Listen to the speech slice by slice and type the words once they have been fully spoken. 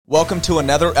Welcome to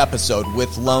another episode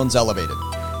with Loans Elevated.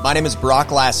 My name is Brock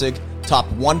Lassig, top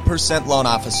 1% loan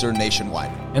officer nationwide.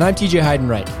 And I'm TJ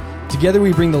Heidenreich. Together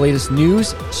we bring the latest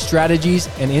news, strategies,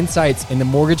 and insights in the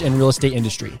mortgage and real estate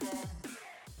industry.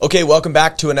 Okay, welcome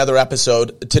back to another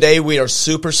episode. Today we are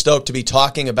super stoked to be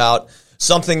talking about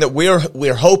something that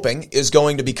we're hoping is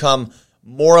going to become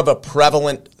more of a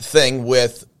prevalent thing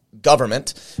with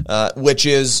government, which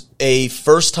is a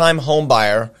first-time home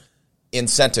buyer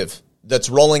incentive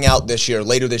that's rolling out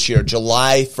later this year,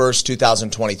 July 1st,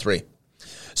 2023.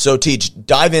 So, Teach,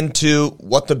 dive into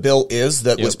what the bill is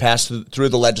that was passed through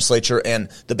the legislature and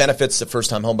the benefits that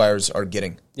first-time homebuyers are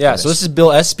getting. Yeah, so this is Bill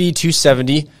SB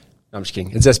 270. No, I'm just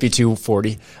kidding. It's SB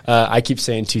 240. I keep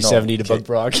saying 270 to bug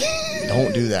Brock.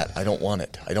 Don't do that. I don't want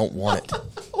it.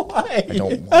 Why? I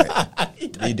don't want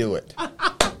it. Redo it.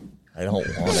 I don't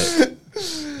want it.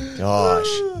 Gosh.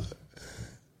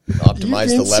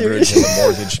 Optimize the leverage and the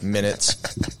mortgage minutes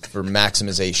for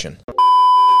maximization.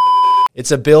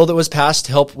 It's a bill that was passed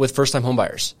to help with first-time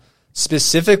homebuyers,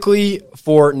 specifically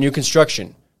for new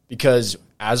construction, because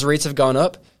as rates have gone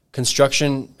up,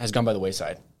 construction has gone by the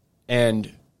wayside,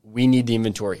 and we need the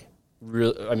inventory,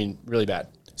 really bad.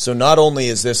 So not only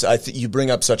is this, you bring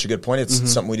up such a good point,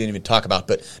 it's something we didn't even talk about,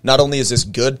 but not only is this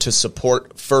good to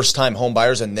support first-time home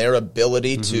buyers and their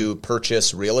ability to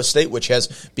purchase real estate, which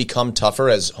has become tougher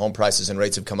as home prices and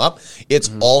rates have come up,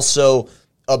 it's also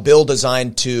a bill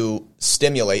designed to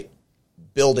stimulate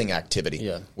building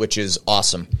activity, which is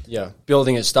awesome. Yeah,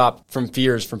 building has stopped from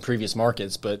fears from previous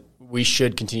markets, but we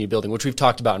should continue building, which we've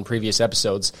talked about in previous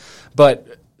episodes.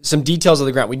 But some details of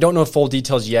the grant. We don't know full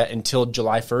details yet until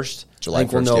July 1st. July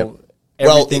 1st, we'll know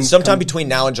Well, sometime between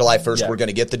now and July 1st, we're going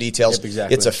to get the details. Yep,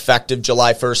 exactly. It's effective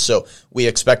July 1st, so we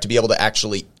expect to be able to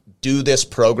actually do this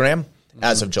program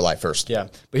as of July 1st. Yeah,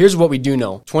 but here's what we do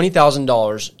know.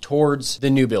 $20,000 towards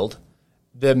the new build.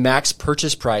 The max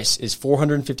purchase price is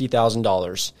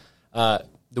 $450,000.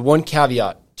 The one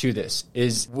caveat to this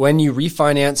is when you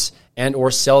refinance and or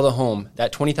sell the home,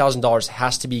 that $20,000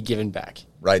 has to be given back.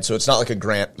 Right, so it's not like a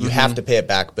grant. You have to pay it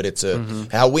back, but it's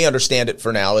how we understand it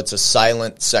for now, it's a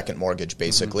silent second mortgage,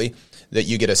 basically, that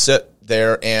you get to sit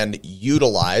there and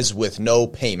utilize with no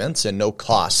payments and no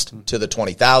cost to the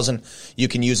 $20,000. You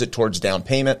can use it towards down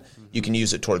payment. You can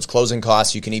use it towards closing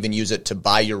costs. You can even use it to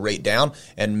buy your rate down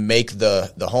and make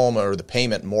the home or the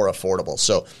payment more affordable.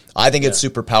 So I think it's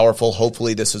super powerful.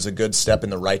 Hopefully this is a good step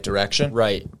in the right direction.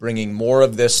 Right. Bringing more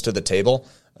of this to the table.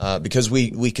 Because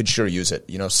we could sure use it,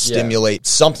 stimulate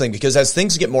something. Because as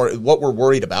things get more, what we're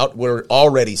worried about, we're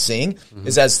already seeing,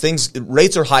 is as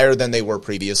rates are higher than they were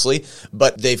previously,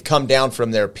 but they've come down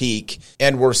from their peak,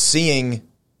 and we're seeing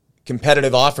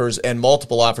competitive offers and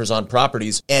multiple offers on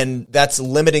properties, and that's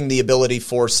limiting the ability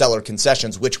for seller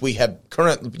concessions, which we have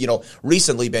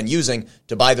recently been using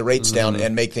to buy the rates down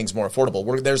and make things more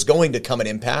affordable. There's going to come an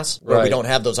impasse where we don't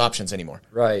have those options anymore.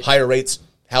 Right. Higher rates.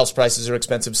 House prices are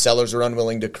expensive. Sellers are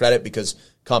unwilling to credit because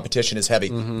competition is heavy.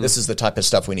 This is the type of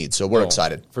stuff we need, so we're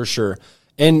excited. For sure.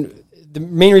 And the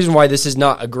main reason why this is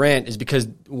not a grant is because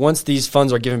once these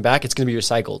funds are given back, it's going to be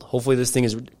recycled. Hopefully this thing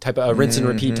is type of a rinse and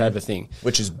repeat type of thing.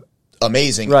 Which is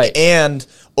amazing. Right. And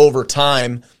over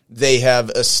time, they have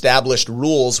established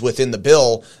rules within the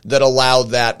bill that allow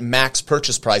that max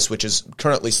purchase price, which is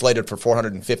currently slated for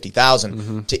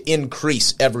 $450,000, to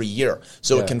increase every year,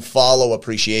 so it can follow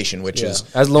appreciation, which is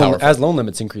as loan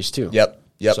limits increase too. Yep,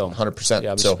 so, 100%.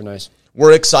 Yeah, super nice.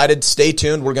 We're excited. Stay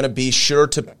tuned. We're going to be sure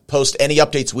to post any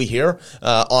updates we hear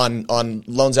on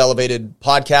Loans Elevated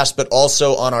podcast, but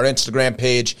also on our Instagram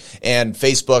page and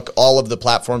Facebook, all of the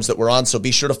platforms that we're on. So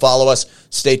be sure to follow us.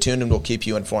 Stay tuned, and we'll keep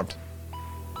you informed.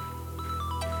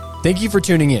 Thank you for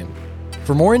tuning in.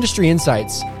 For more industry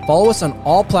insights, follow us on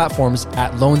all platforms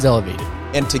at Loans Elevated.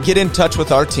 And to get in touch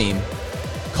with our team,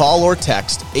 call or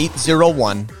text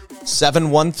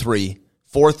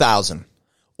 801-713-4000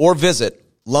 or visit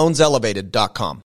loanselevated.com.